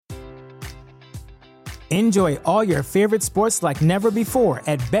Enjoy all your favorite sports like never before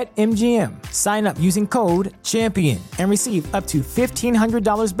at BetMGM. Sign up using code CHAMPION and receive up to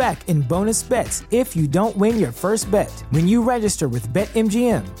 $1,500 back in bonus bets if you don't win your first bet. When you register with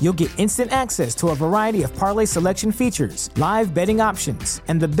BetMGM, you'll get instant access to a variety of parlay selection features, live betting options,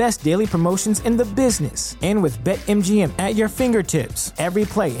 and the best daily promotions in the business. And with BetMGM at your fingertips, every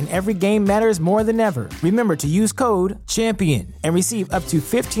play and every game matters more than ever. Remember to use code CHAMPION and receive up to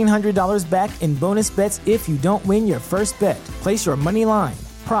 $1,500 back in bonus bets if you don't win your first bet. Place your money line,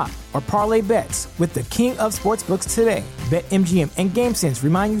 prop, or parlay bets with the king of sportsbooks today. BetMGM and GameSense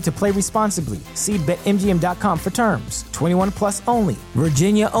remind you to play responsibly. See BetMGM.com for terms. 21 plus only.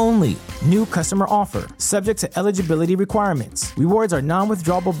 Virginia only. New customer offer. Subject to eligibility requirements. Rewards are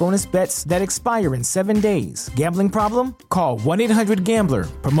non-withdrawable bonus bets that expire in 7 days. Gambling problem? Call 1-800-GAMBLER.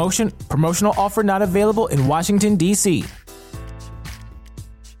 Promotional offer not available in Washington, D.C.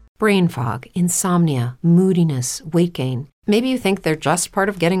 Brain fog, insomnia, moodiness, weight gain. Maybe you think they're just part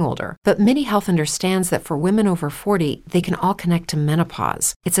of getting older, but MIDI Health understands that for women over 40, they can all connect to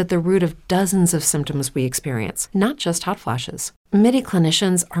menopause. It's at the root of dozens of symptoms we experience, not just hot flashes. MIDI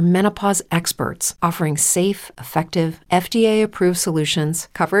clinicians are menopause experts, offering safe, effective, FDA-approved solutions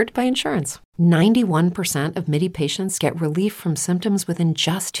covered by insurance. 91% of MIDI patients get relief from symptoms within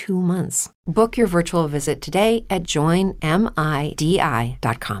just 2 months. Book your virtual visit today at joinmidi.com.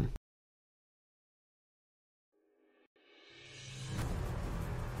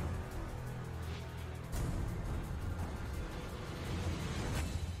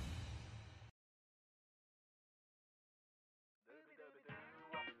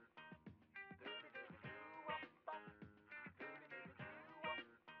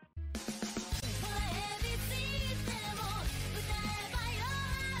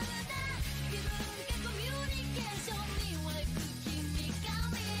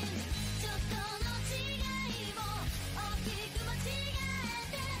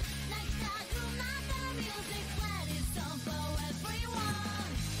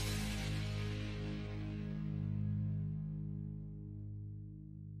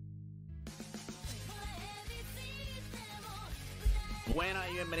 Buenas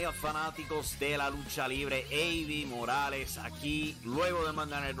y bienvenidos fanáticos de la lucha libre. Eddie Morales aquí, luego de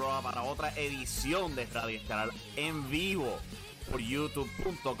Monday Night Raw, para otra edición de Radio Estelar en vivo por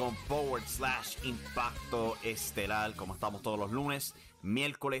youtube.com/Impacto Estelar, como estamos todos los lunes,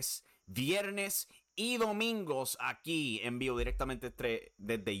 miércoles, viernes y domingos aquí en vivo directamente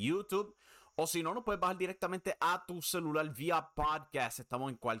desde YouTube. O si no, nos puedes bajar directamente a tu celular vía podcast. Estamos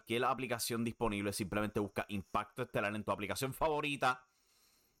en cualquier aplicación disponible. Simplemente busca Impacto Estelar en tu aplicación favorita.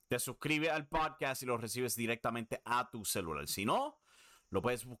 Te suscribes al podcast y lo recibes directamente a tu celular. Si no, lo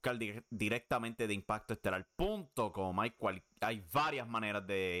puedes buscar directamente de impactoestelar.com. Hay varias maneras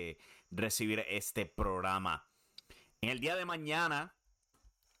de recibir este programa. En el día de mañana,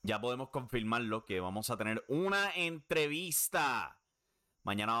 ya podemos confirmarlo, que vamos a tener una entrevista.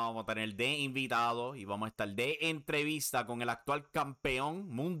 Mañana vamos a tener de invitado y vamos a estar de entrevista con el actual campeón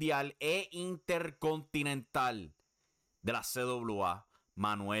mundial e intercontinental de la CWA,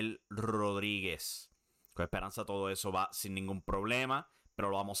 Manuel Rodríguez. Con esperanza todo eso va sin ningún problema,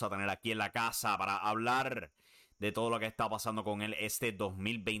 pero lo vamos a tener aquí en la casa para hablar de todo lo que está pasando con él este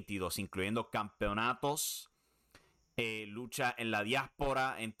 2022, incluyendo campeonatos, lucha en la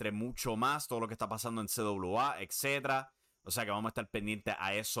diáspora, entre mucho más, todo lo que está pasando en CWA, etcétera. O sea que vamos a estar pendientes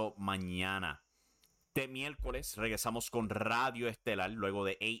a eso mañana. De miércoles regresamos con Radio Estelar, luego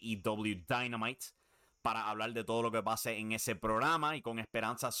de AEW Dynamite, para hablar de todo lo que pase en ese programa y con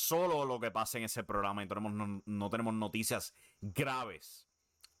esperanza solo lo que pase en ese programa. Y no tenemos noticias graves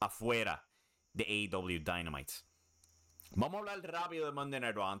afuera de AEW Dynamite. Vamos a hablar rápido de Monday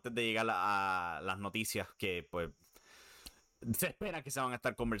Night Raw antes de llegar a las noticias que pues se espera que se van a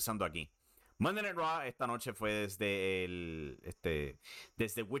estar conversando aquí. Monday Night Raw esta noche fue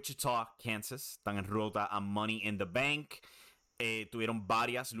desde Wichita, Kansas. Están en ruta a Money in the Bank. Tuvieron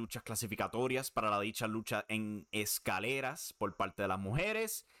varias luchas clasificatorias para la dicha lucha en escaleras por parte de las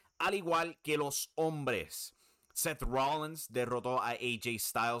mujeres, al igual que los hombres. Seth Rollins derrotó a AJ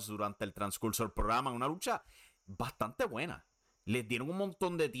Styles durante el transcurso del programa en una lucha bastante buena. Les dieron un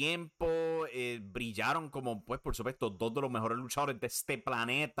montón de tiempo, brillaron como, pues por supuesto, dos de los mejores luchadores de este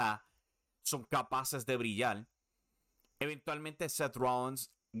planeta son capaces de brillar. Eventualmente Seth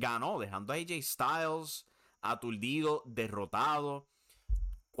Rollins ganó, dejando a AJ Styles aturdido, derrotado.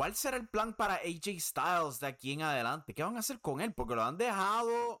 ¿Cuál será el plan para AJ Styles de aquí en adelante? ¿Qué van a hacer con él? Porque lo han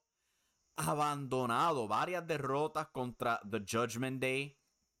dejado abandonado. Varias derrotas contra The Judgment Day.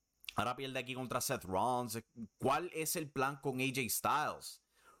 Ahora pierde aquí contra Seth Rollins. ¿Cuál es el plan con AJ Styles?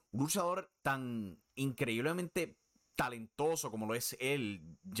 un luchador tan increíblemente talentoso como lo es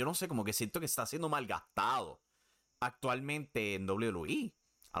él, yo no sé, como que siento que está siendo malgastado actualmente en WWE.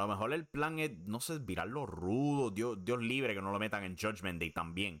 A lo mejor el plan es, no sé, virarlo rudo, Dios libre que no lo metan en Judgment Day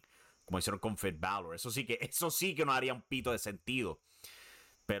también, como hicieron con Finn Balor. Eso sí que no haría un pito de sentido.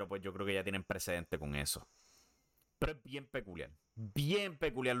 Pero pues yo creo que ya tienen precedente con eso. Pero es bien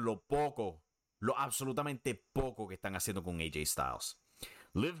peculiar lo absolutamente poco que están haciendo con AJ Styles.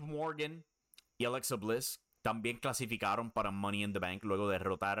 Liv Morgan y Alexa Bliss también clasificaron para Money in the Bank luego de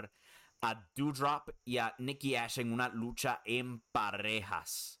derrotar a Doudrop y a Nikki Ash en una lucha en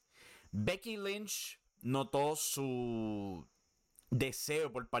parejas. Becky Lynch notó su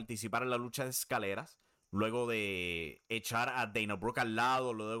deseo por participar en la lucha de escaleras luego de echar a Dana Brooke al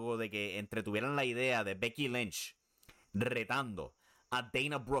lado, luego de que entretuvieran la idea de Becky Lynch retando a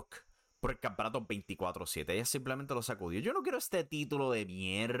Dana Brooke por el campeonato 24/7. Ella simplemente lo sacudió. Yo no quiero este título de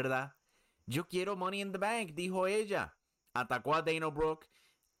mierda. Yo quiero Money in the Bank, dijo ella. Atacó a Dana Brooke,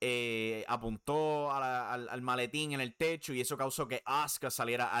 apuntó al maletín en el techo y eso causó que Asuka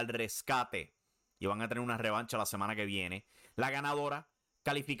saliera al rescate. Y van a tener una revancha la semana que viene. La ganadora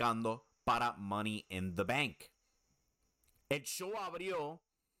calificando para Money in the Bank. El show abrió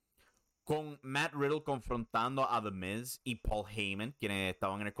con Matt Riddle confrontando a The Miz y Paul Heyman, quienes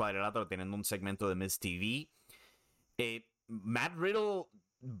estaban en el cuadrilátero teniendo un segmento de Miz TV. Matt Riddle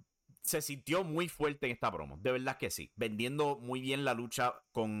se sintió muy fuerte en esta promo, de verdad que sí, vendiendo muy bien la lucha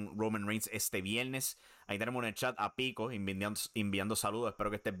con Roman Reigns este viernes. Ahí tenemos en el chat a Pico enviando saludos, espero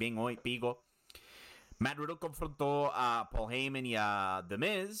que estés bien hoy, Pico. Matt Riddle confrontó a Paul Heyman y a The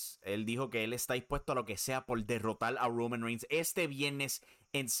Miz. Él dijo que él está dispuesto a lo que sea por derrotar a Roman Reigns este viernes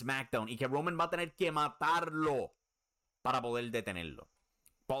en SmackDown y que Roman va a tener que matarlo para poder detenerlo.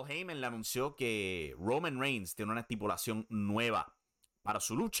 Paul Heyman le anunció que Roman Reigns tiene una estipulación nueva para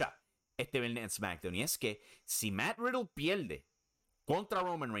su lucha este viernes en SmackDown, y es que si Matt Riddle pierde contra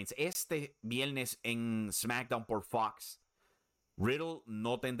Roman Reigns este viernes en SmackDown por Fox, Riddle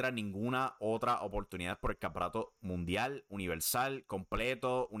no tendrá ninguna otra oportunidad por el campeonato mundial, universal,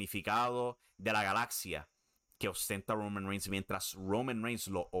 completo, unificado de la galaxia que ostenta Roman Reigns mientras Roman Reigns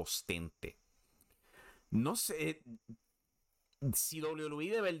lo ostente. No sé si WWE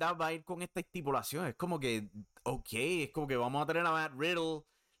de verdad va a ir con esta estipulación. Es como que, es como que vamos a tener a Matt Riddle,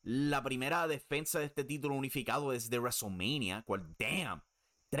 la primera defensa de este título unificado desde WrestleMania. Damn,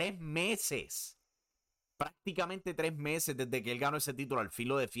 3 meses. Prácticamente 3 meses desde que él ganó ese título, al fin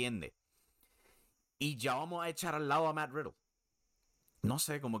lo defiende. Y ya vamos a echar al lado a Matt Riddle. No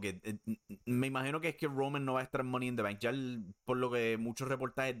sé, como que me imagino que es que Roman no va a estar en Money in the Bank. Ya por lo que muchos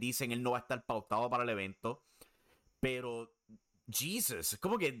reportajes dicen, él no va a estar pautado para el evento. Pero, Jesus, es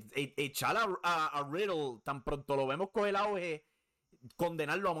como que echar a Riddle tan pronto lo vemos con el auge,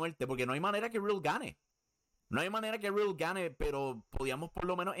 condenarlo a muerte, porque no hay manera que Riddle gane. No hay manera que Riddle gane, pero podíamos por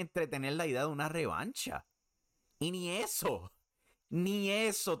lo menos entretener la idea de una revancha. Y ni eso,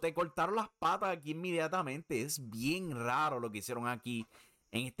 te cortaron las patas aquí inmediatamente. Es bien raro lo que hicieron aquí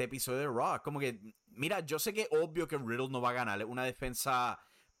en este episodio de Raw. Como que, mira, yo sé que es obvio que Riddle no va a ganar una defensa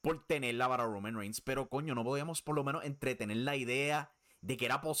por tenerla para Roman Reigns, pero coño, no podíamos por lo menos entretener la idea de que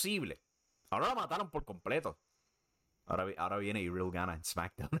era posible. Ahora la mataron por completo. Ahora viene y Riddle gana en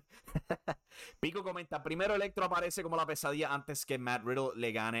SmackDown. Pico comenta, primero Electro aparece como la pesadilla antes que Matt Riddle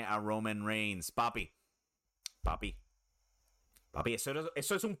le gane a Roman Reigns. Papi,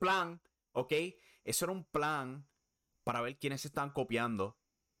 eso es un plan, ¿ok? Eso era un plan para ver quiénes se están copiando.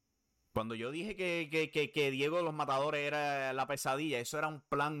 Cuando yo dije que Diego de los Matadores era la pesadilla, eso era un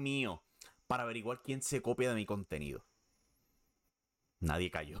plan mío para averiguar quién se copia de mi contenido. Nadie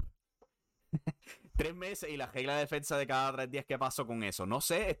cayó. 3 meses y la regla de defensa de cada 3 días. ¿Qué pasó con eso? No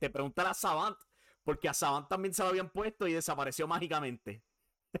sé, pregúntale a Savant, porque a Savant también se lo habían puesto y desapareció mágicamente.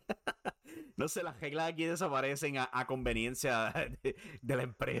 No sé, las reglas aquí desaparecen a conveniencia de la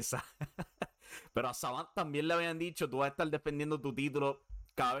empresa. Pero a Savant también le habían dicho, tú vas a estar defendiendo tu título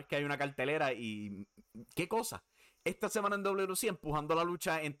cada vez que hay una cartelera. Y ¿qué cosa? Esta semana en WC, empujando la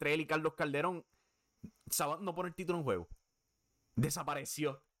lucha entre él y Carlos Calderón, Savant no pone el título en juego.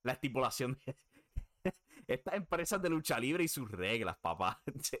 Desapareció la estipulación de estas empresas de lucha libre y sus reglas, papá.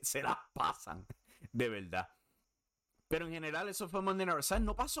 Se las pasan, de verdad. Pero en general eso fue Monday Night Raw. ¿Sabes?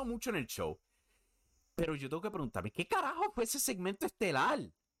 No pasó mucho en el show. Pero yo tengo que preguntarme, ¿qué carajo fue ese segmento estelar?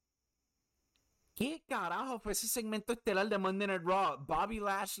 ¿Qué carajo fue ese segmento estelar de Monday Night Raw? Bobby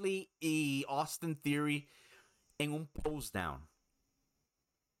Lashley y Austin Theory en un post down.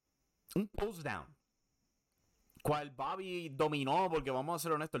 Un post down. Cual Bobby dominó, porque vamos a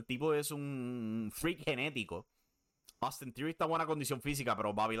ser honestos, el tipo es un freak genético. Austin Theory está en buena condición física,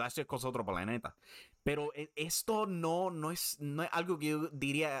 pero Bobby Lashley es cosa de otro planeta. Pero esto no es algo que yo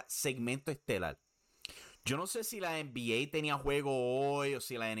diría segmento estelar. Yo no sé si la NBA tenía juego hoy o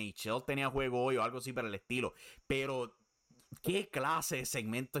si la NHL tenía juego hoy o algo así para el estilo. Pero, ¿qué clase de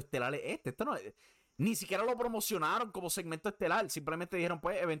segmento estelar es este? Esto no es, ni siquiera lo promocionaron como segmento estelar. Simplemente dijeron,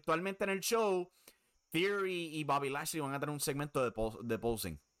 pues, eventualmente en el show, Theory y Bobby Lashley van a tener un segmento de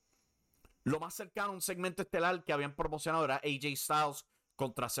posing. Lo más cercano a un segmento estelar que habían promocionado era AJ Styles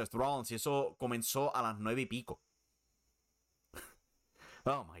contra Seth Rollins. Y eso comenzó a las 9 y pico.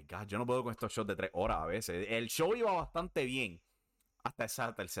 Oh my God, yo no puedo con estos shows de 3 horas a veces. El show iba bastante bien hasta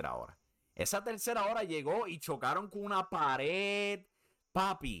esa tercera hora. Esa tercera hora llegó y chocaron con una pared,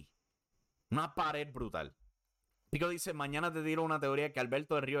 papi. Una pared brutal. Pico dice, mañana te tiro una teoría que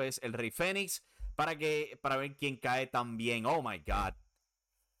Alberto del Río es el Rey Fénix para ver quién cae también. Oh my God.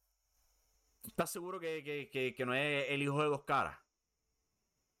 ¿Estás seguro que no es el hijo de dos caras?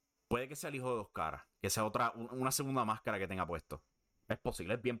 Puede que sea el hijo de dos caras. Que sea una segunda máscara que tenga puesto. Es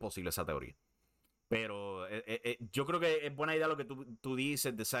posible, es bien posible esa teoría. Pero yo creo que es buena idea lo que tú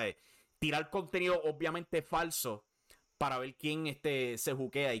dices de, ¿sabes? Tirar contenido obviamente falso para ver quién se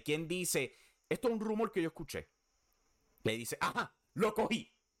juquea y quién dice, esto es un rumor que yo escuché. Le dice, ¡ajá! ¡Lo cogí!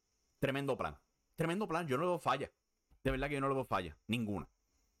 Tremendo plan. Tremendo plan. Yo no le veo falla. De verdad que yo no le veo falla. Ninguna.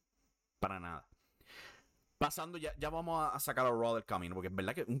 Para nada. Pasando, ya vamos a sacar a Raw del camino. Porque es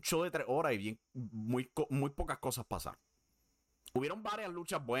verdad que un show de 3 horas y muy pocas cosas pasaron. Hubieron varias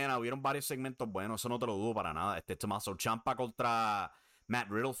luchas buenas, hubieron varios segmentos buenos, eso no te lo dudo para nada. Tommaso Ciampa contra Matt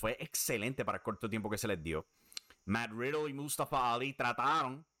Riddle fue excelente para el corto tiempo que se les dio. Matt Riddle y Mustafa Ali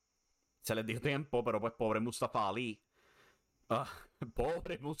trataron, se les dio tiempo, pero pues pobre Mustafa Ali.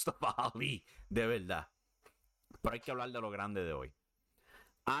 Pobre Mustafa Ali, de verdad. Pero hay que hablar de lo grande de hoy.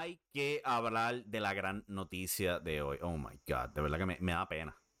 Hay que hablar de la gran noticia de hoy. Oh my God, de verdad que me da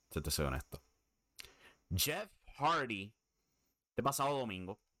pena, si te soy honesto. Jeff Hardy, este pasado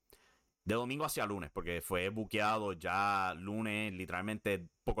domingo, de domingo hacia lunes, porque fue buqueado ya lunes, literalmente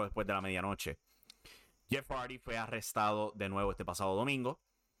poco después de la medianoche. Jeff Hardy fue arrestado de nuevo este pasado domingo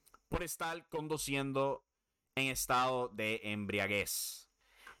por estar conduciendo en estado de embriaguez.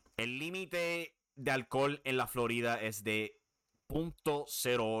 El límite de alcohol en la Florida es de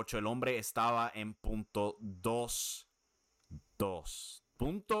 0.08. El hombre estaba en 0.22.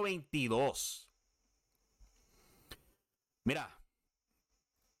 0.22. Mira,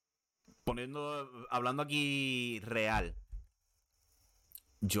 hablando aquí real,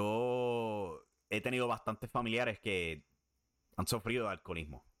 yo he tenido bastantes familiares que han sufrido de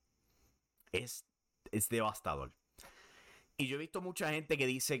alcoholismo. Es devastador. Y yo he visto mucha gente que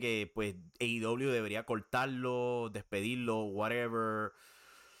dice que pues AEW debería cortarlo, despedirlo, whatever.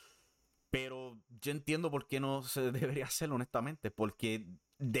 Pero yo entiendo por qué no se debería hacerlo, honestamente. Porque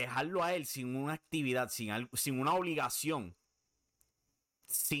dejarlo a él sin una actividad, sin una obligación,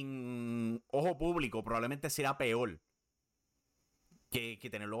 sin ojo público, probablemente será peor que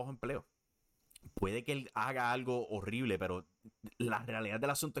tenerlo bajo empleo. Puede que él haga algo horrible, pero la realidad del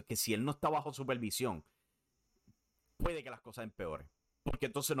asunto es que si él no está bajo supervisión, puede que las cosas empeoren. Porque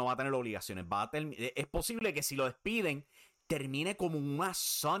entonces no va a tener obligaciones. Es posible que si lo despiden, termine como una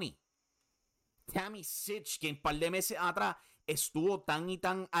Sonny. Tammy Sitch, que un par de meses atrás estuvo tan y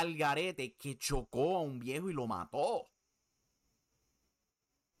tan al garete que chocó a un viejo y lo mató.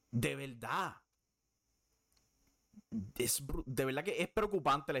 De verdad. De verdad que es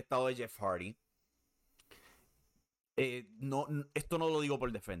preocupante el estado de Jeff Hardy. Esto no lo digo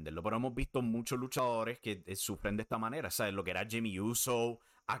por defenderlo, pero hemos visto muchos luchadores que sufren de esta manera. ¿Sabes? Lo que era Jimmy Uso,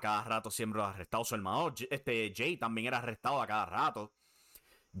 a cada rato siempre arrestado. Su hermano Jay también era arrestado a cada rato.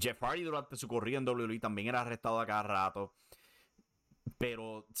 Jeff Hardy durante su corrida en WWE también era arrestado a cada rato.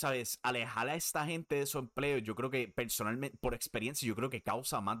 Pero, ¿sabes? Alejar a esta gente de su empleo, yo creo que personalmente, por experiencia, yo creo que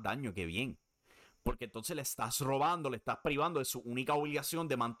causa más daño que bien. Porque entonces le estás robando, le estás privando de su única obligación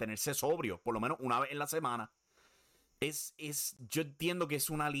de mantenerse sobrio, por lo menos una vez en la semana. Yo entiendo que es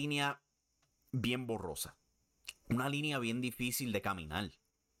una línea bien borrosa. Una línea bien difícil de caminar.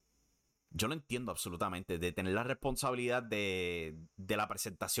 Yo lo entiendo absolutamente. De tener la responsabilidad de la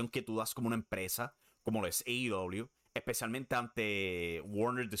presentación que tú das como una empresa, como lo es AEW, especialmente ante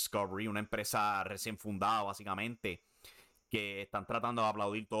Warner Discovery, una empresa recién fundada básicamente, que están tratando de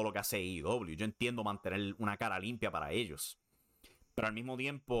aplaudir todo lo que hace AEW. Yo entiendo mantener una cara limpia para ellos. Pero al mismo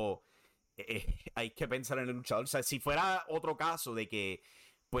tiempo, hay que pensar en el luchador. O sea, si fuera otro caso de que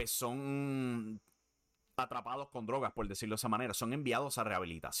pues son atrapados con drogas, por decirlo de esa manera, son enviados a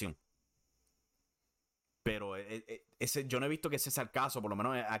rehabilitación. Pero yo no he visto que ese sea el caso, por lo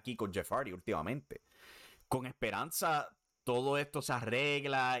menos aquí con Jeff Hardy últimamente. con esperanza todo esto se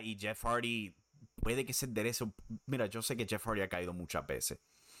arregla y Jeff Hardy puede que se enderece. Mira, yo sé que Jeff Hardy ha caído muchas veces.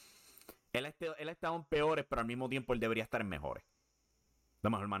 Él ha estado en peores, pero al mismo tiempo él debería estar en mejores. La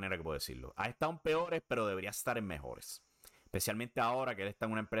mejor manera que puedo decirlo. Ha estado en peores, pero debería estar en mejores. Especialmente ahora que él está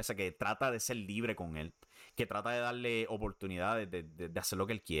en una empresa que trata de ser libre con él, que trata de darle oportunidades de hacer lo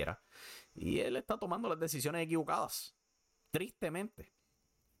que él quiera. Y él está tomando las decisiones equivocadas. Tristemente.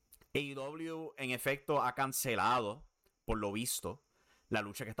 AEW, en efecto, ha cancelado, por lo visto, la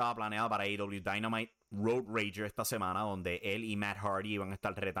lucha que estaba planeada para AEW Dynamite Road Rager esta semana, donde él y Matt Hardy iban a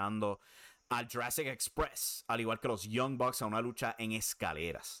estar retando al Jurassic Express, al igual que los Young Bucks, a una lucha en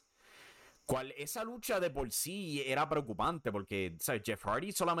escaleras. Esa lucha de por sí era preocupante porque, ¿sabes? Jeff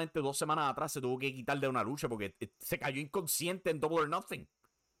Hardy solamente 2 semanas atrás se tuvo que quitar de una lucha porque se cayó inconsciente en Double or Nothing.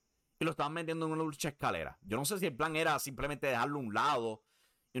 Y lo estaban metiendo en una lucha escalera. Yo no sé si el plan era simplemente dejarlo a un lado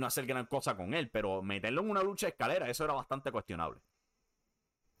y no hacer gran cosa con él, pero meterlo en una lucha escalera, eso era bastante cuestionable.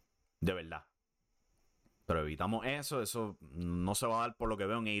 De verdad. Pero evitamos eso no se va a dar por lo que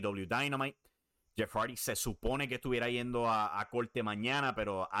veo en AEW Dynamite. Jeff Hardy se supone que estuviera yendo a corte mañana,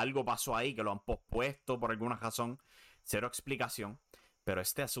 pero algo pasó ahí que lo han pospuesto por alguna razón. Cero explicación. Pero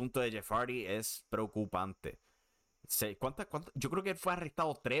este asunto de Jeff Hardy es preocupante. Yo creo que él fue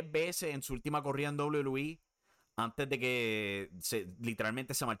arrestado 3 veces en su última corrida en WWE antes de que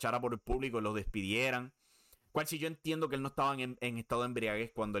literalmente se marchara por el público y lo despidieran. Cual si yo entiendo que él no estaba en estado de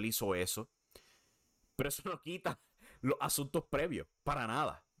embriaguez cuando él hizo eso. Pero eso no quita los asuntos previos. Para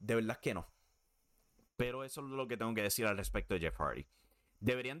nada. De verdad que no. Pero eso es lo que tengo que decir al respecto de Jeff Hardy.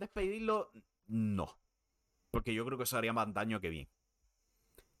 ¿Deberían despedirlo? No. Porque yo creo que eso haría más daño que bien.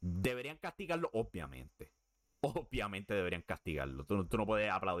 ¿Deberían castigarlo? Obviamente. Obviamente deberían castigarlo. Tú no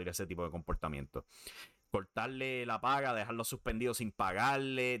puedes aplaudir ese tipo de comportamiento. Cortarle la paga, dejarlo suspendido sin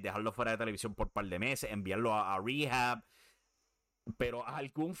pagarle, dejarlo fuera de televisión por un par de meses, enviarlo a rehab. Pero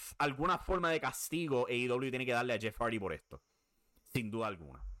alguna forma de castigo AEW tiene que darle a Jeff Hardy por esto. Sin duda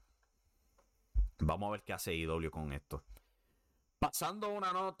alguna. Vamos a ver qué hace AEW con esto. Pasando a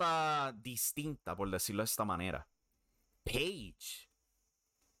una nota distinta, por decirlo de esta manera. Paige.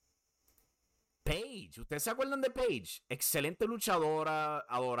 ¿Ustedes se acuerdan de Paige? Excelente luchadora,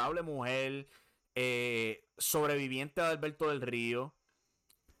 adorable mujer, sobreviviente de Alberto del Río.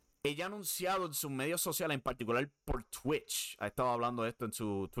 Ella ha anunciado en sus medios sociales, en particular por Twitch, ha estado hablando de esto en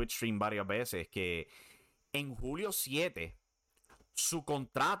su Twitch stream varias veces, que en julio 7 su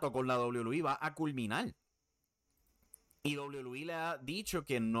contrato con la WWE va a culminar. Y WWE le ha dicho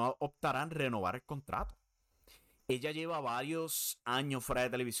que no optarán renovar el contrato. Ella lleva varios años fuera de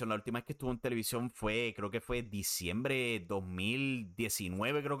televisión. La última vez que estuvo en televisión creo que fue diciembre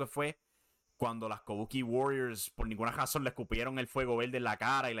 2019, creo que fue, cuando las Kabuki Warriors por ninguna razón le escupieron el fuego verde en la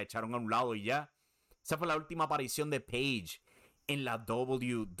cara y la echaron a un lado y ya. Esa fue la última aparición de Paige en la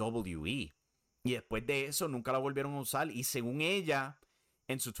WWE. Y después de eso nunca la volvieron a usar. Y según ella,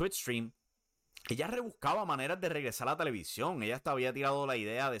 en su Twitch stream, ella rebuscaba maneras de regresar a la televisión. Ella hasta había tirado la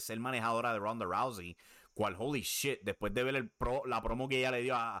idea de ser manejadora de Ronda Rousey. Cual, holy shit, después de ver la promo que ella le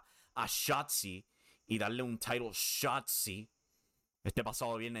dio a Shotzi y darle un title Shotzi este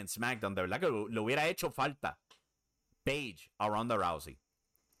pasado viernes en SmackDown, de verdad que le hubiera hecho falta Paige a Ronda Rousey.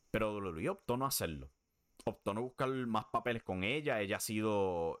 Pero WWE optó no hacerlo. Optó no buscar más papeles con ella. Ella ha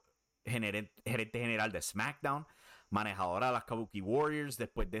sido gerente general de SmackDown, manejadora de las Kabuki Warriors.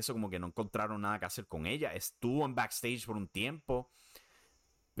 Después de eso como que no encontraron nada que hacer con ella. Estuvo en backstage por un tiempo,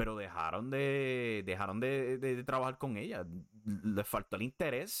 pero dejaron de trabajar con ella. Les faltó el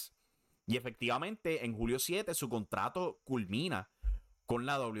interés. Y efectivamente, en julio 7 su contrato culmina con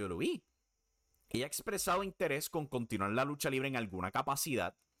la WWE. Ella ha expresado interés con continuar la lucha libre en alguna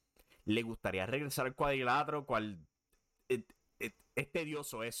capacidad. Le gustaría regresar al cuadrilátero, cual es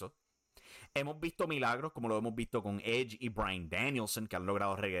tedioso eso. Hemos visto milagros, como lo hemos visto con Edge y Bryan Danielson, que han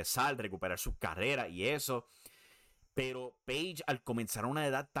logrado regresar, recuperar sus carreras y eso. Pero Paige, al comenzar a una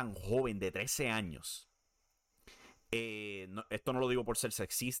edad tan joven de 13 años, esto no lo digo por ser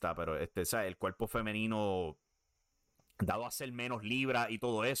sexista, pero ¿sabes? El cuerpo femenino, dado a ser menos libra y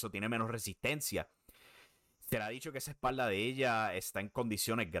todo eso, tiene menos resistencia. Se le ha dicho que esa espalda de ella está en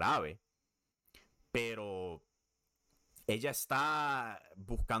condiciones graves, pero ella está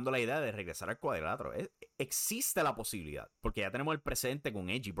buscando la idea de regresar al cuadrilátero. Existe la posibilidad, porque ya tenemos el precedente con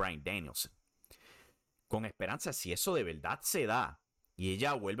Edge y Bryan Danielson. Con esperanza, si eso de verdad se da y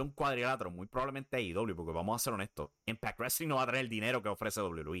ella vuelve a un cuadrilátero, muy probablemente a AEW, porque vamos a ser honestos, Impact Wrestling no va a tener el dinero que ofrece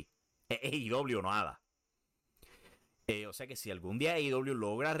WWE. Es AEW nada. O sea que si algún día AEW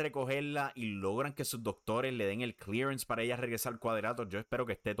logra recogerla y logran que sus doctores le den el clearance para ella regresar al cuadrilátero, yo espero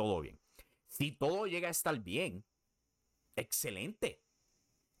que esté todo bien. Si todo llega a estar bien, excelente.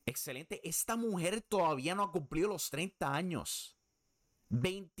 Excelente. Esta mujer todavía no ha cumplido los 30 años.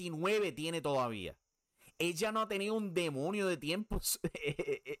 29 tiene todavía. Ella no ha tenido un demonio de tiempos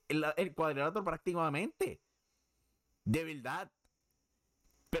el cuadrilátero prácticamente. De verdad.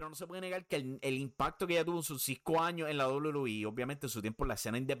 Pero no se puede negar que el impacto que ella tuvo en sus 5 años en la WWE, obviamente en su tiempo en la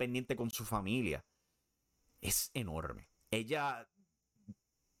escena independiente con su familia, es enorme. Ella,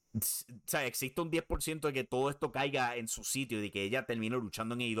 o sea, existe un 10% de que todo esto caiga en su sitio y de que ella termine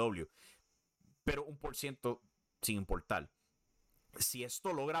luchando en AEW. Pero un por ciento sin importar. Si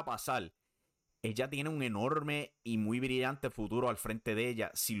esto logra pasar, ella tiene un enorme y muy brillante futuro al frente de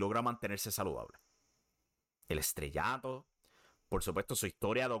ella si logra mantenerse saludable. El estrellato, por supuesto, su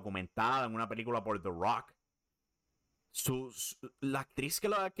historia documentada en una película por The Rock. La actriz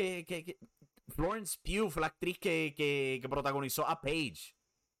que Florence Pugh fue la actriz que protagonizó a Paige.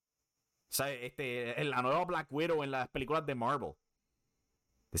 O sea, en la nueva Black Widow en las películas de Marvel.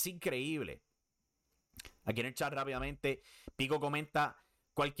 Es increíble. Aquí en el chat rápidamente, Pico comenta: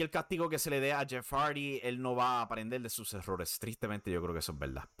 cualquier castigo que se le dé a Jeff Hardy, él no va a aprender de sus errores. Tristemente yo creo que eso es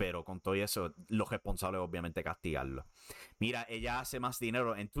verdad. Pero con todo eso, lo responsable es obviamente castigarlo. Mira, ella hace más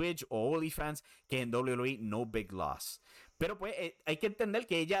dinero en Twitch o OnlyFans que en WWE, no big loss. Pero pues hay que entender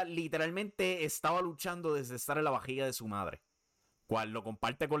que ella literalmente estaba luchando desde estar en la barriga de su madre. Cual lo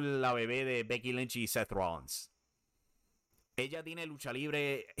comparte con la bebé de Becky Lynch y Seth Rollins. Ella tiene lucha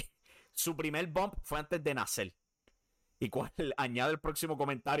libre. Su primer bump fue antes de nacer. Y cual añade el próximo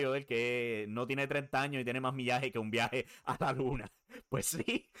comentario del que no tiene 30 años y tiene más millaje que un viaje a la luna. Pues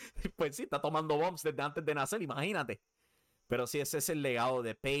sí, está tomando bumps desde antes de nacer, imagínate. Pero sí, ese es el legado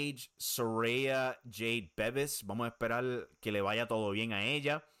de Paige, Soraya, Jade Bevis. Vamos a esperar que le vaya todo bien a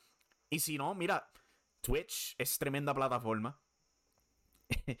ella. Y si no, mira, Twitch es tremenda plataforma.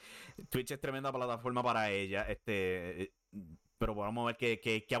 Twitch es tremenda plataforma para ella. Pero vamos a ver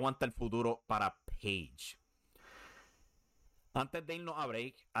qué aguanta el futuro para Paige. Antes de irnos a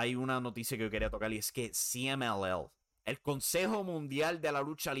break, hay una noticia que yo quería tocar y es que CMLL, el Consejo Mundial de la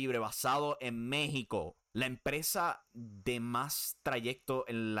Lucha Libre basado en México, la empresa de más trayecto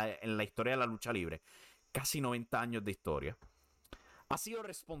en la historia de la lucha libre, casi 90 años de historia, ha sido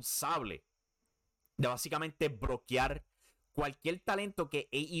responsable de básicamente bloquear cualquier talento que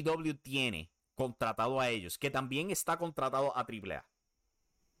AEW tiene contratado a ellos, que también está contratado a AAA.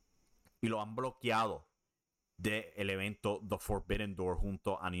 Y lo han bloqueado del evento The Forbidden Door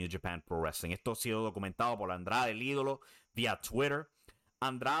junto a New Japan Pro Wrestling. Esto ha sido documentado por Andrade, el ídolo, vía Twitter.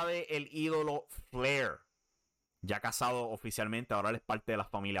 Andrade, el ídolo Flair, ya casado oficialmente, ahora él es parte de la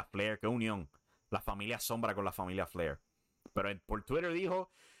familia Flair. ¡Qué unión! La familia Sombra con la familia Flair. Pero por Twitter dijo: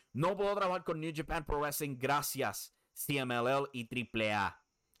 no puedo trabajar con New Japan Pro Wrestling, gracias CMLL y AAA.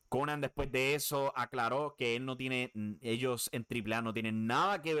 Conan después de eso aclaró que ellos en AAA no tienen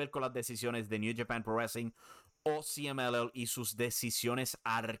nada que ver con las decisiones de New Japan Pro Wrestling o CMLL y sus decisiones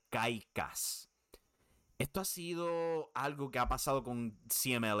arcaicas. Esto ha sido algo que ha pasado con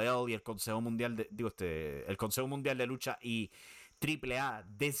CMLL y el Consejo Mundial el Consejo Mundial de Lucha y AAA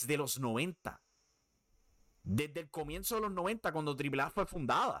desde los 90. Desde el comienzo de los 90, cuando AAA fue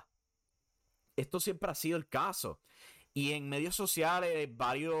fundada. Esto siempre ha sido el caso. Y en medios sociales,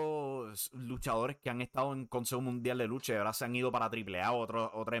 varios luchadores que han estado en Consejo Mundial de Lucha y ahora se han ido para AAA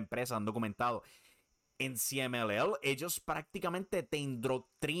o otra empresa han documentado. En CMLL, ellos prácticamente te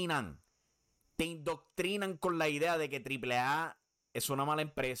indoctrinan. Te indoctrinan con la idea de que AAA es una mala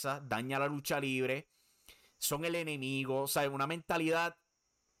empresa, daña la lucha libre, son el enemigo. O sea, una mentalidad...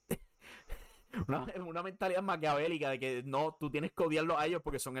 una mentalidad maquiavélica de que no, tú tienes que odiarlos a ellos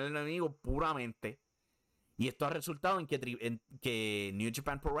porque son el enemigo puramente. Y esto ha resultado en que New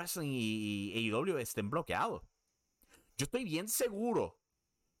Japan Pro Wrestling y AEW estén bloqueados. Yo estoy bien seguro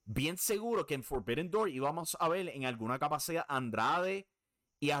que en Forbidden Door íbamos a ver en alguna capacidad a Andrade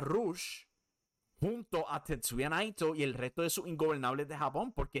y a Rush junto a Tetsuya Naito y el resto de sus ingobernables de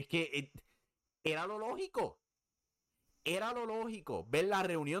Japón, porque es que era lo lógico. Era lo lógico ver la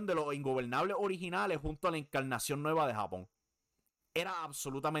reunión de los ingobernables originales junto a la encarnación nueva de Japón. Era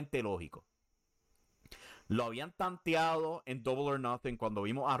absolutamente lógico. Lo habían tanteado en Double or Nothing cuando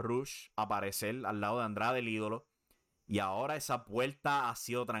vimos a Rush aparecer al lado de Andrade, el ídolo. Y ahora esa puerta ha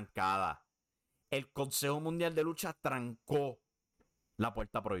sido trancada. El Consejo Mundial de Lucha trancó la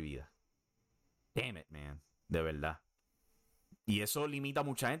puerta prohibida. Damn it, man. De verdad. Y eso limita a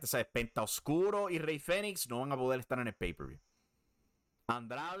mucha gente. O sea, Penta Oscuro y Rey Fénix no van a poder estar en el pay-per-view.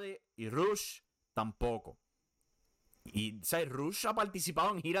 Andrade y Rush tampoco. Y, o sea, Rush ha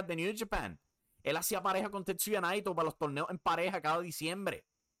participado en giras de New Japan. Él hacía pareja con Tetsuya Naito para los torneos en pareja cada diciembre.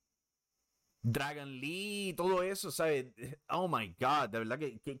 Dragon Lee, todo eso, ¿sabes? Oh my God, de verdad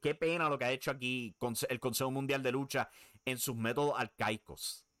que qué pena lo que ha hecho aquí el Consejo Mundial de Lucha en sus métodos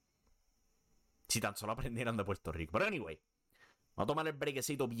arcaicos. Si tan solo aprendieran de Puerto Rico. Pero anyway, vamos a tomar el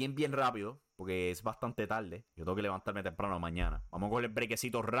brequecito bien rápido, porque es bastante tarde. Yo tengo que levantarme temprano mañana. Vamos a coger el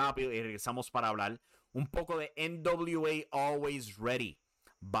brequecito rápido y regresamos para hablar un poco de NWA Always Ready.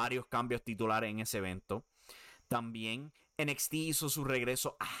 Varios cambios titulares en ese evento. También NXT hizo su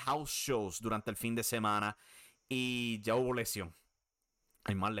regreso a house shows durante el fin de semana y ya hubo lesión.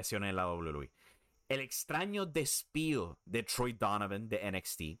 Hay más lesiones en la WWE. El extraño despido de Troy Donovan de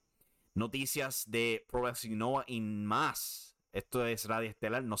NXT. Noticias de Pro Wrestling Noah y más. Esto es Radio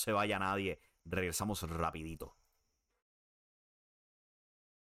Estelar, no se vaya nadie. Regresamos rapidito.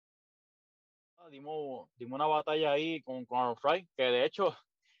 Dimos una batalla ahí con Aaron Fry, que de hecho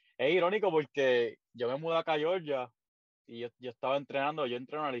es irónico porque yo me mudé acá a Georgia y yo estaba entrenando, yo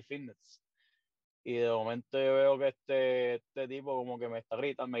entreno en el Fitness. Y de momento yo veo que este tipo como que me está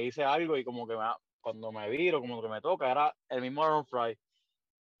gritando, me dice algo y como que cuando me viro, como que me toca, era el mismo Aaron Fry.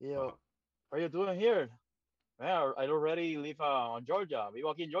 Y yo, what are you doing here? Man, I already live on Georgia.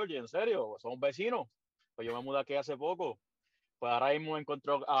 Vivo aquí en Georgia, ¿en serio? Somos vecinos. Pues yo me mudé aquí hace poco. Pues ahora mismo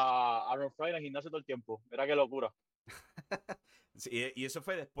encontró a Aaron Fry en el gimnasio todo el tiempo. Mira qué locura. Sí, y eso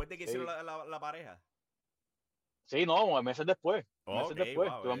fue después de que hicieron la pareja. Sí, no, meses después. Meses después.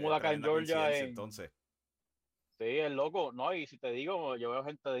 Wow, Yo me mudé acá en Georgia. Entonces. Sí, es loco. No, y si te digo, yo veo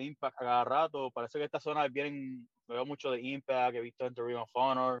gente de Impact a cada rato. Parece que esta zona vienen, veo mucho de Impact, he visto gente de Ring of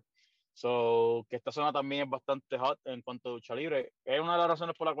Honor. So, que esta zona también es bastante hot en cuanto a lucha libre. Es una de las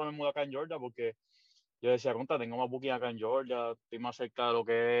razones por las cuales me mudé acá en Georgia, porque yo decía, conta, tengo más booking acá en Georgia, estoy más cerca de lo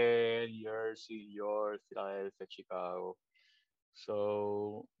que es Jersey, York, Filadelfia, Chicago.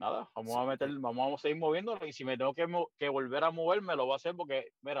 So, nada, vamos a seguir moviéndolo y si me tengo que volver a moverme, lo voy a hacer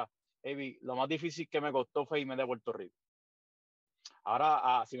porque, mira, Avi, lo más difícil que me costó fue irme de Puerto Rico.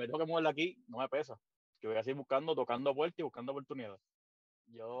 Ahora, si me tengo que mover de aquí, no me pesa. Que voy a seguir buscando, tocando puertas y buscando oportunidades.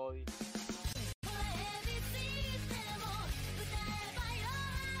 Yo...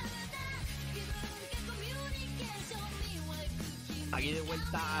 Aquí de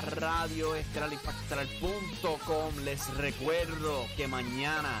vuelta a Radio Estelar y Factral.com. Les recuerdo que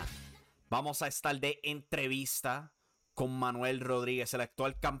mañana vamos a estar de entrevista con Manuel Rodríguez, el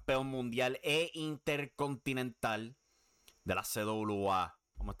actual campeón mundial e intercontinental de la CWA.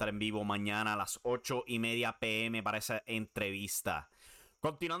 Vamos a estar en vivo mañana a las 8:30 p.m. para esa entrevista.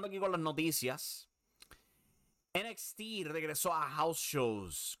 Continuando aquí con las noticias. NXT regresó a house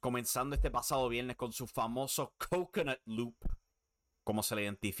shows, comenzando este pasado viernes con su famoso Coconut Loop, como se le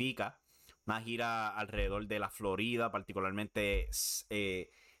identifica, una gira alrededor de la Florida, particularmente el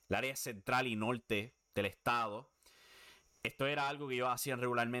área central y norte del estado. Esto era algo que ellos hacían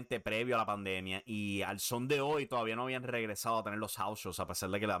regularmente previo a la pandemia y al son de hoy todavía no habían regresado a tener los house shows, a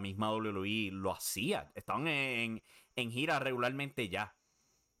pesar de que la misma WWE lo hacía. Estaban en gira regularmente ya,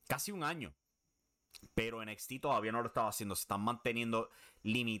 casi un año, pero NXT todavía no lo estaba haciendo. Se están manteniendo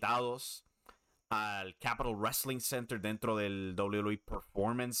limitados al Capital Wrestling Center dentro del WWE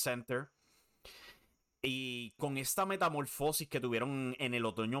Performance Center. Y con esta metamorfosis que tuvieron en el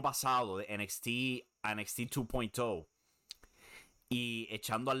otoño pasado de NXT a NXT 2.0 y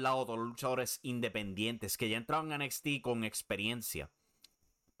echando al lado todos los luchadores independientes que ya entraban a NXT con experiencia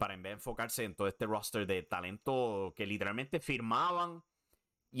para en vez de enfocarse en todo este roster de talento que literalmente firmaban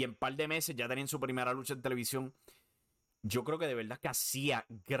y en un par de meses ya tenían su primera lucha en televisión, yo creo que de verdad que hacía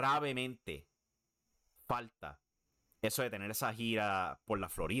gravemente falta eso de tener esa gira por la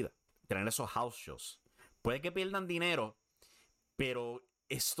Florida, tener esos house shows. Puede que pierdan dinero, pero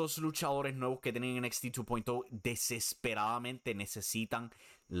estos luchadores nuevos que tienen en NXT 2.0 desesperadamente necesitan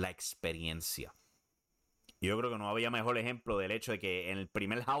la experiencia. Yo creo que no había mejor ejemplo del hecho de que en el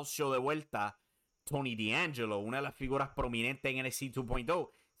primer house show de vuelta, Tony D'Angelo, una de las figuras prominentes en NXT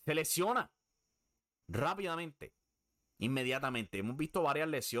 2.0, se lesiona rápidamente. Inmediatamente. Hemos visto varias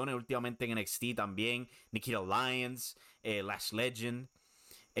lesiones últimamente en NXT también. Nikita Lyons, Lash Legend,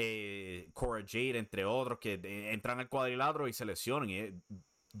 Cora Jade, entre otros, que entran al cuadrilátero y se lesionan.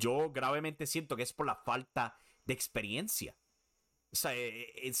 Yo gravemente siento que es por la falta de experiencia. O sea,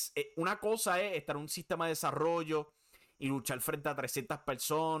 una cosa es estar en un sistema de desarrollo y luchar frente a 300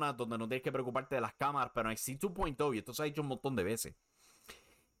 personas donde no tienes que preocuparte de las cámaras, pero en NXT 2.0, y esto se ha dicho un montón de veces,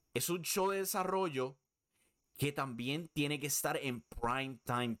 es un show de desarrollo que también tiene que estar en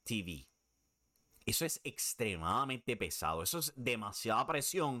Primetime TV. Eso es extremadamente pesado. Eso es demasiada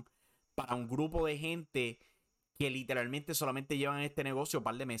presión para un grupo de gente que literalmente solamente llevan este negocio un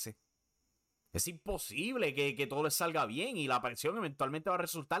par de meses. Es imposible que todo les salga bien y la presión eventualmente va a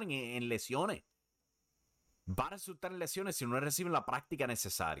resultar en lesiones. Va a resultar en lesiones si no reciben la práctica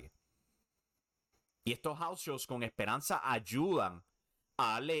necesaria. Y estos house shows con esperanza ayudan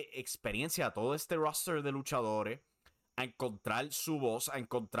a darle experiencia a todo este roster de luchadores, a encontrar su voz, a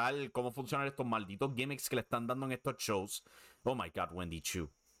encontrar cómo funcionan estos malditos gimmicks que le están dando en estos shows. Oh my God, Wendy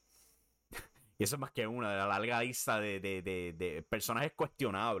Chu. Y eso es más que una de la larga lista de personajes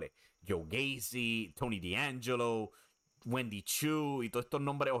cuestionables. Joe Gacy, Tony D'Angelo, Wendy Chu y todos estos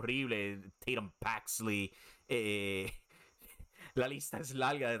nombres horribles. Tatum Paxley. La lista es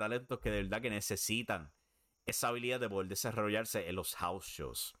larga de talentos que de verdad que necesitan esa habilidad de poder desarrollarse en los house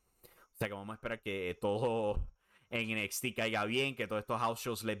shows. O sea que vamos a esperar que todo en NXT caiga bien, que todos estos house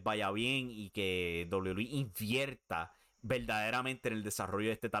shows les vaya bien y que WWE invierta verdaderamente en el desarrollo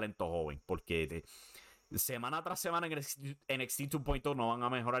de este talento joven, porque semana tras semana en NXT 2.0 no van a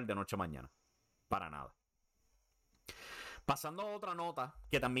mejorar de noche a mañana, para nada. Pasando a otra nota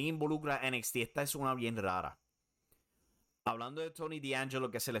que también involucra a NXT, esta es una bien rara. Hablando de Tony D'Angelo,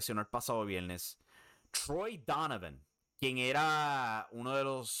 que se lesionó el pasado viernes, Troy Donovan, quien era uno de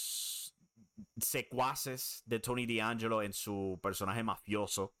los secuaces de Tony D'Angelo en su personaje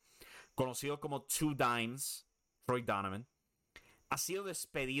mafioso, conocido como Two Dimes, Troy Donovan, ha sido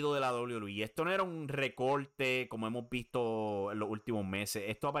despedido de la WWE. Esto no era un recorte como hemos visto en los últimos meses.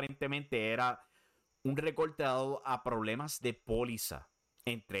 Esto aparentemente era un recorte dado a problemas de póliza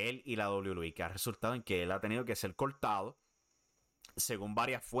entre él y la WWE, que ha resultado en que él ha tenido que ser cortado. Según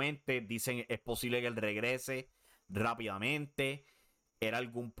varias fuentes, dicen es posible que él regrese rápidamente. Era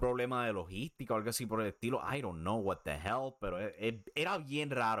algún problema de logística o algo así por el estilo. I don't know what the hell, pero era bien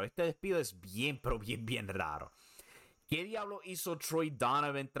raro. Este despido es bien, pero bien raro. ¿Qué diablo hizo Troy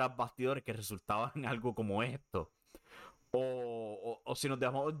Donovan tras bastidores que resultaba en algo como esto? O si nos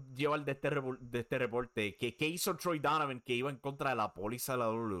dejamos llevar de este reporte, ¿qué hizo Troy Donovan que iba en contra de la póliza de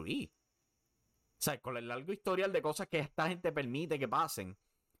la WWE? O sea, con el largo historial de cosas que esta gente permite que pasen,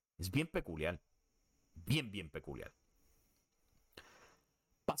 es bien peculiar. Bien peculiar.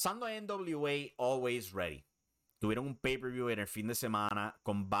 Pasando a NWA Always Ready. Tuvieron un pay-per-view en el fin de semana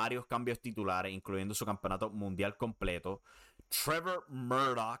con varios cambios titulares, incluyendo su campeonato mundial completo. Trevor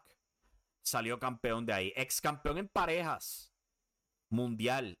Murdoch salió campeón de ahí. Ex campeón en parejas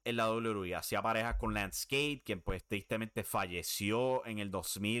mundial en la WWE. Hacía parejas con Lance Cade, quien pues tristemente falleció en el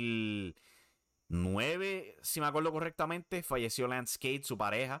 2009, si me acuerdo correctamente. Falleció Lance Cade, su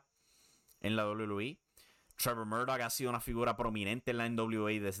pareja, en la WWE. Trevor Murdoch ha sido una figura prominente en la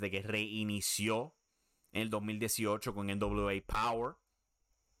NWA desde que reinició en el 2018 con NWA Power.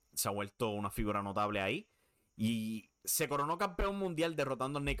 Se ha vuelto una figura notable ahí. Y se coronó campeón mundial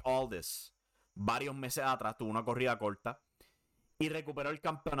derrotando a Nick Aldis varios meses atrás. Tuvo una corrida corta. Y recuperó el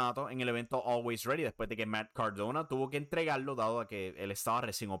campeonato en el evento Always Ready después de que Matt Cardona tuvo que entregarlo, dado a que él estaba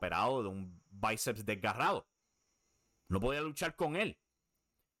recién operado de un bíceps desgarrado. No podía luchar con él.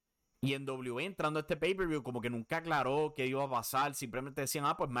 Y en WWE, entrando a este pay-per-view, como que nunca aclaró qué iba a pasar. Simplemente decían,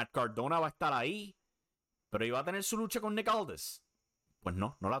 pues Matt Cardona va a estar ahí, pero iba a tener su lucha con Nick Aldis. Pues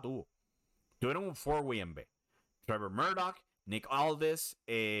no la tuvo. Tuvieron un 4-way en B. Trevor Murdoch, Nick Aldis,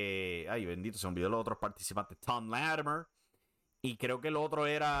 ay bendito, se me olvidó los otros participantes. Tom Latimer. Y creo que el otro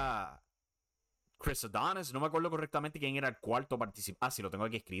era Chris Adonis. No me acuerdo correctamente quién era el cuarto participante. Sí, lo tengo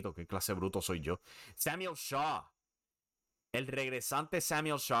aquí escrito. Qué clase de bruto soy yo. Samuel Shaw. El regresante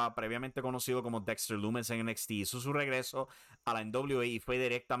Samuel Shaw, previamente conocido como Dexter Lumis en NXT, hizo su regreso a la NWA y fue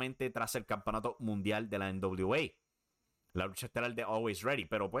directamente tras el campeonato mundial de la NWA. La lucha estelar de Always Ready.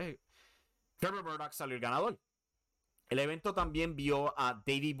 Pero pues, Trevor Murdoch salió el ganador. El evento también vio a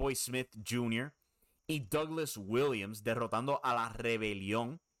Davey Boy Smith Jr. y Douglas Williams derrotando a la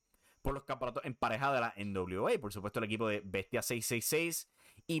Rebelión por los campeonatos en pareja de la NWA. Por supuesto, el equipo de Bestia 666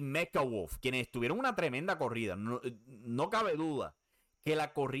 y Mecha Wolf, quienes tuvieron una tremenda corrida. No cabe duda que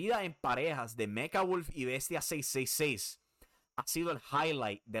la corrida en parejas de Mecha Wolf y Bestia 666 ha sido el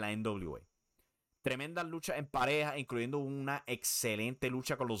highlight de la NWA. Tremendas luchas en pareja, incluyendo una excelente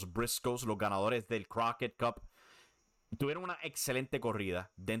lucha con los Briscoes, los ganadores del Crockett Cup. Tuvieron una excelente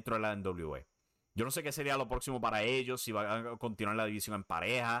corrida dentro de la NWA. Yo no sé qué sería lo próximo para ellos, si van a continuar la división en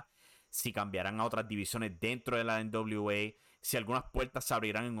pareja, si cambiarán a otras divisiones dentro de la NWA, si algunas puertas se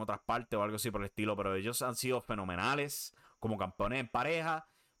abrirán en otras partes o algo así por el estilo, pero ellos han sido fenomenales como campeones en pareja.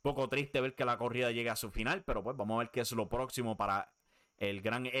 Poco triste ver que la corrida llegue a su final, pero pues vamos a ver qué es lo próximo para el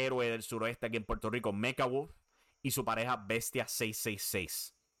gran héroe del suroeste aquí en Puerto Rico, Mecha Wolf, y su pareja Bestia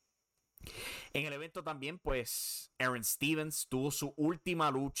 666. En el evento también, pues, Aaron Stevens tuvo su última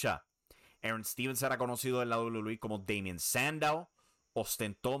lucha. Aaron Stevens era conocido en la WWE como Damien Sandow,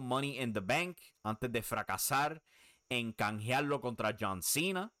 ostentó Money in the Bank antes de fracasar en canjearlo contra John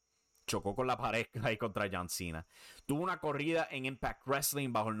Cena. Chocó con la pared ahí contra John Cena. Tuvo una corrida en Impact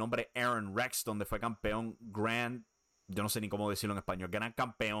Wrestling bajo el nombre Aaron Rex, donde fue campeón yo no sé ni cómo decirlo en español, gran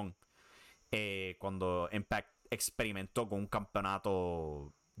campeón, cuando Impact experimentó con un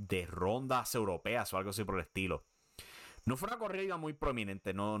campeonato de rondas europeas o algo así por el estilo. No fue una corrida muy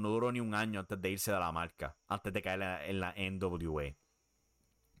prominente, no duró ni un año antes de irse de la marca, antes de caer en la NWA.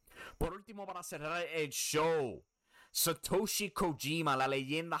 Por último, para cerrar el show, Satoshi Kojima, la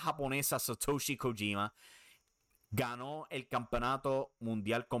leyenda japonesa Satoshi Kojima, ganó el campeonato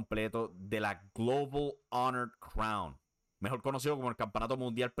mundial completo de la Global Honored Crown, mejor conocido como el campeonato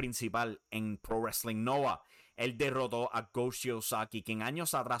mundial principal en Pro Wrestling Noah. Él derrotó a Go Shiozaki, quien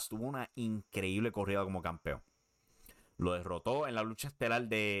años atrás tuvo una increíble corrida como campeón. Lo derrotó en la lucha estelar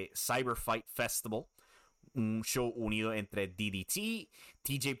de Cyber Fight Festival, un show unido entre DDT,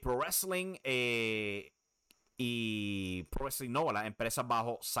 TJ Pro Wrestling y Pro Wrestling Noah, las empresas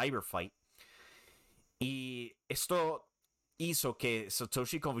bajo Cyber Fight. Y esto hizo que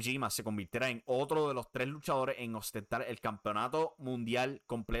Satoshi Kojima se convirtiera en otro de los 3 luchadores en ostentar el campeonato mundial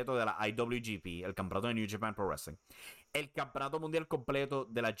completo de la IWGP, el campeonato de New Japan Pro Wrestling, el campeonato mundial completo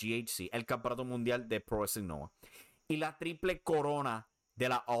de la GHC, el campeonato mundial de Pro Wrestling Noah y la triple corona de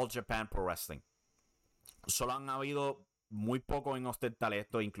la All Japan Pro Wrestling. Solo han habido muy pocos en ostentar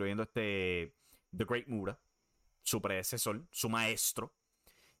esto, incluyendo The Great Muta, su predecesor, su maestro.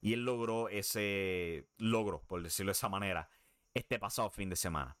 Y él logró ese logro, por decirlo de esa manera, este pasado fin de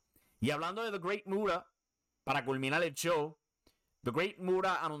semana. Y hablando de The Great Muta, para culminar el show, The Great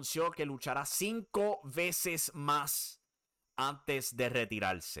Muta anunció que luchará 5 veces más antes de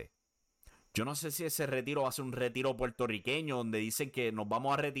retirarse. Yo no sé si ese retiro va a ser un retiro puertorriqueño, donde dicen que nos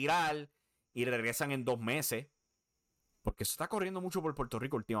vamos a retirar y regresan en 2 meses. Porque eso está corriendo mucho por Puerto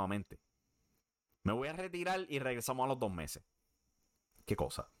Rico últimamente. Me voy a retirar y regresamos a los 2 meses. ¿Qué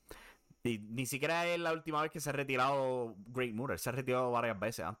cosa? Ni siquiera es la última vez que se ha retirado Great Muta. Él se ha retirado varias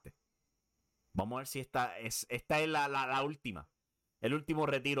veces antes. Vamos a ver si esta es la última. El último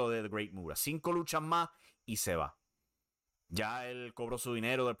retiro de The Great Muta. 5 luchas más y se va. Ya él cobró su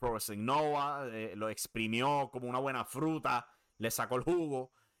dinero del Pro Wrestling Noah. Lo exprimió como una buena fruta. Le sacó el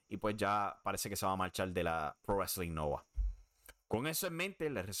jugo. Y pues ya parece que se va a marchar de la Pro Wrestling Noah. Con eso en mente,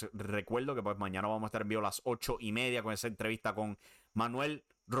 les recuerdo que pues mañana vamos a estar en vivo a las 8:30 con esa entrevista con Manuel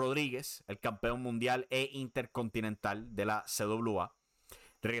Rodríguez, el campeón mundial e intercontinental de la CWA.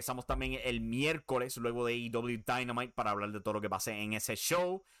 Regresamos también el miércoles, luego de AEW Dynamite, para hablar de todo lo que pase en ese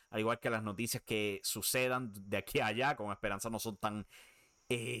show, al igual que las noticias que sucedan de aquí a allá. Con esperanza no son tan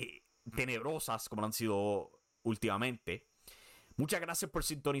tenebrosas como lo han sido últimamente. Muchas gracias por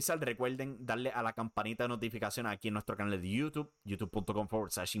sintonizar. Recuerden darle a la campanita de notificaciones aquí en nuestro canal de YouTube,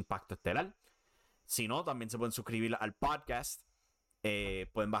 youtube.com/Impacto Estelar. Si no, también se pueden suscribir al podcast.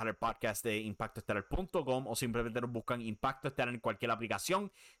 Pueden bajar el podcast de impactoestelar.com o simplemente nos buscan Impacto Estelar en cualquier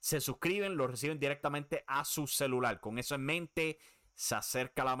aplicación. Se suscriben, lo reciben directamente a su celular. Con eso en mente, se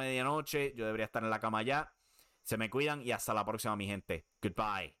acerca la medianoche. Yo debería estar en la cama ya. Se me cuidan y hasta la próxima, mi gente.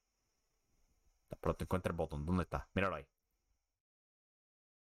 Goodbye. Tan pronto encuentre el botón. ¿Dónde está? Míralo ahí.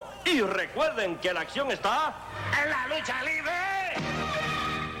 Y recuerden que la acción está en la lucha libre.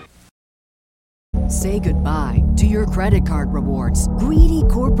 Say goodbye to your credit card rewards. Greedy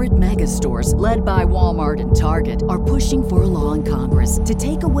corporate mega stores, led by Walmart and Target, are pushing for a law in Congress to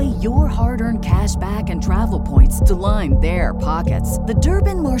take away your hard-earned cash back and travel points to line their pockets. The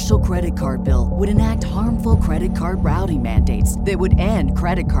Durbin-Marshall credit card bill would enact harmful credit card routing mandates that would end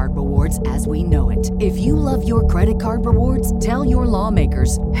credit card rewards as we know it. If you love your credit card rewards, tell your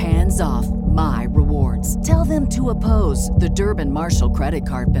lawmakers, hands off my rewards. Tell them to oppose the Durbin-Marshall credit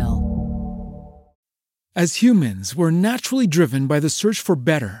card bill. As humans, we're naturally driven by the search for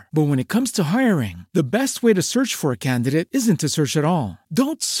better. But when it comes to hiring, the best way to search for a candidate isn't to search at all.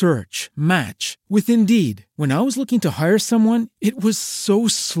 Don't search, match with Indeed. When I was looking to hire someone, it was so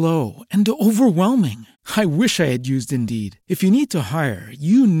slow and overwhelming. I wish I had used Indeed. If you need to hire,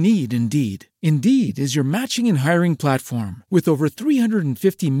 you need Indeed. Indeed is your matching and hiring platform with over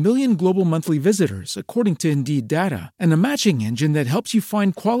 350 million global monthly visitors, according to Indeed data, and a matching engine that helps you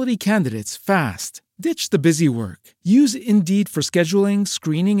find quality candidates fast. Ditch the busy work. Use Indeed for scheduling,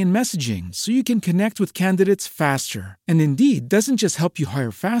 screening, and messaging so you can connect with candidates faster. And Indeed doesn't just help you hire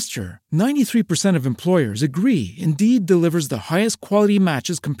faster. 93% of employers agree Indeed delivers the highest quality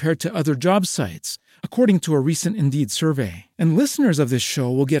matches compared to other job sites. according to a recent Indeed survey. And listeners of this show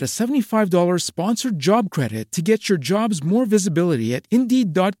will get a $75 sponsored job credit to get your jobs more visibility at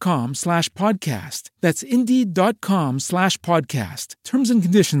Indeed.com/podcast. That's Indeed.com/podcast. Terms and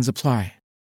conditions apply.